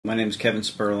My name is Kevin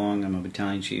Spurlong. I'm a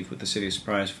battalion chief with the City of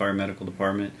Surprise Fire Medical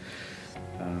Department.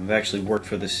 I've actually worked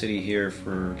for the city here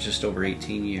for just over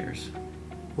 18 years.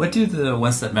 What do the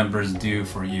one-step members do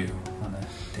for you on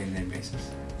a day-to-day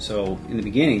basis? So in the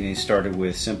beginning they started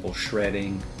with simple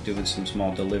shredding, doing some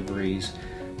small deliveries,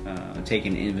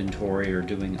 taking inventory or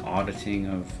doing auditing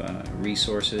of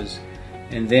resources.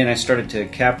 And then I started to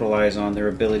capitalize on their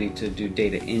ability to do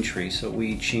data entry. So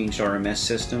we changed RMS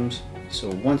systems.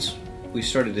 So once we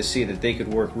started to see that they could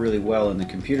work really well in the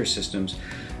computer systems,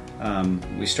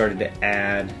 we started to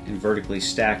add and vertically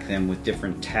stack them with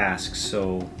different tasks.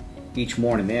 So each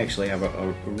morning they actually have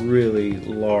a really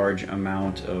large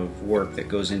amount of work that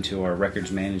goes into our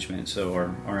records management, so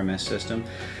our RMS system.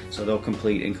 So they'll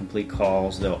complete incomplete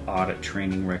calls, they'll audit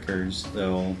training records,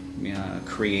 they'll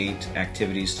create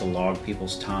activities to log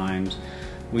people's times.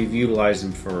 We've utilized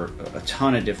them for a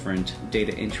ton of different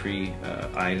data entry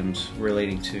items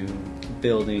relating to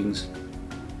buildings,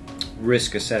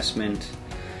 risk assessment,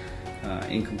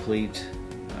 incomplete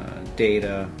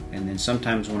data, and then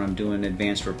sometimes when I'm doing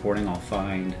advanced reporting I'll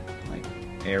find like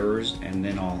errors, and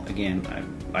then I'll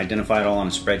identify it all on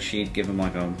a spreadsheet, give them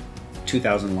like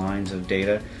 2,000 lines of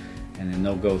data, and then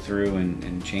they'll go through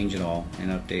and change it all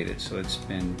and update it. So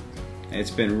it's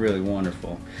been really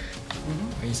wonderful.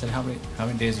 You said how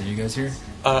many days are you guys here?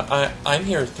 I'm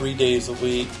here 3 days a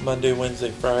week, Monday, Wednesday,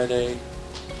 Friday.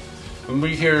 I'm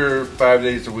here 5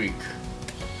 days a week,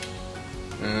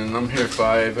 and I'm here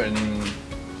 5, and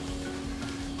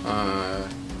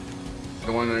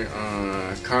the one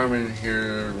Carmen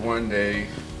here 1 day.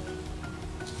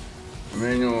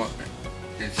 Emmanuel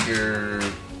is here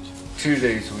 2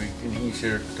 days a week, and he's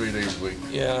here 3 days a week.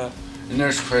 Yeah. And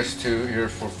there's Chris too, here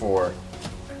for 4.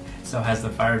 So has the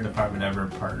fire department ever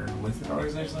partnered with an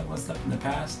organization like One Step in the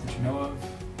past that you know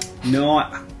of? No,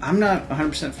 I'm not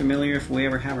 100% familiar if we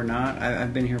ever have or not.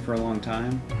 I've been here for a long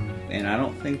time, and I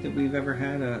don't think that we've ever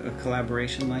had a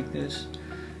collaboration like this.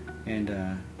 And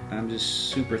I'm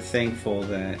just super thankful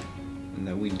that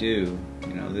we do.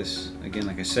 You know, this, again,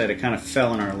 like I said, it kind of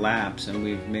fell in our laps, and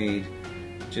we've made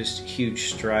just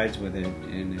huge strides with it.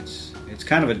 And it's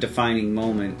kind of a defining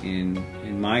moment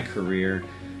in my career.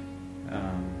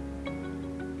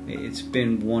 It's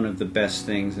been one of the best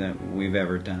things that we've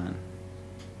ever done.